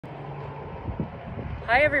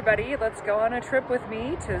Hi everybody, let's go on a trip with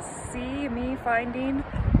me to see me finding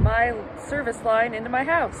my service line into my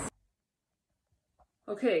house.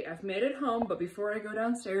 Okay, I've made it home, but before I go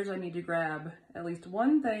downstairs I need to grab at least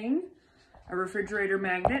one thing. A refrigerator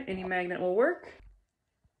magnet, any magnet will work.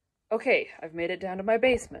 Okay, I've made it down to my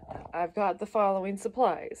basement. I've got the following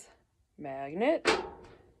supplies. Magnet,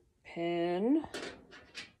 pin,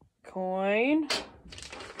 coin,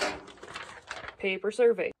 paper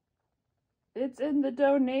survey. It's in the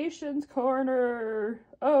donations corner.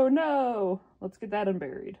 Oh no. Let's get that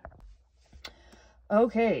unburied.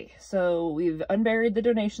 Okay, so we've unburied the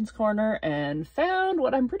donations corner and found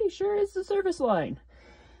what I'm pretty sure is the service line.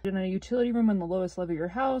 In a utility room on the lowest level of your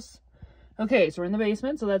house. Okay, so we're in the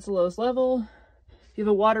basement, so that's the lowest level. If you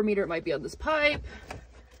have a water meter, it might be on this pipe.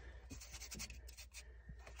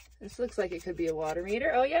 This looks like it could be a water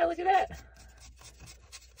meter. Oh yeah, look at that.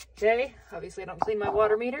 Okay, obviously I don't clean my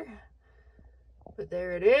water meter. But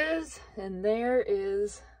there it is, and there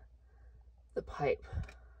is the pipe.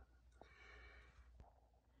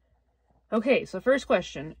 Okay, so first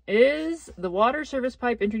question, is the water service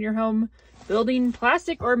pipe entering your home building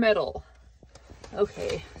plastic or metal?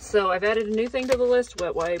 Okay, so I've added a new thing to the list,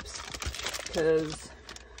 wet wipes, because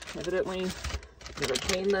evidently I've never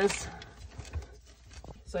cleaned this.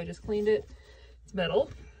 So I just cleaned it. It's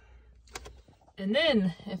metal. And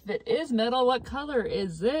then, if it is metal, what color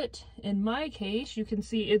is it? In my case, you can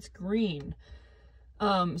see it's green.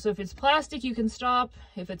 So if it's plastic, you can stop.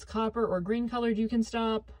 If it's copper or green colored, you can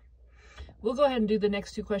stop. We'll go ahead and do the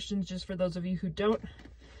next two questions just for those of you who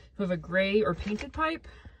have a gray or painted pipe.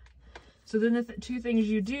 So then the two things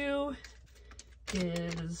you do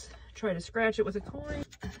is try to scratch it with a coin.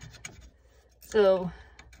 So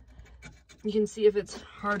you can see if it's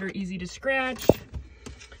hard or easy to scratch.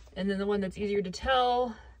 And then the one that's easier to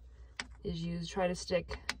tell is you try to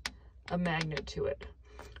stick a magnet to it.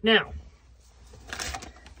 Now,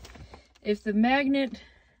 if the magnet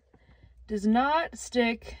does not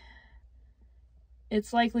stick,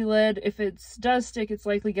 it's likely lead. If it does stick, it's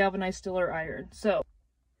likely galvanized steel or iron. So,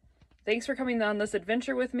 thanks for coming on this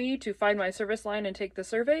adventure with me to find my service line and take the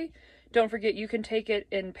survey. Don't forget you can take it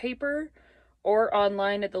in paper or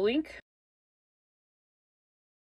online at the link.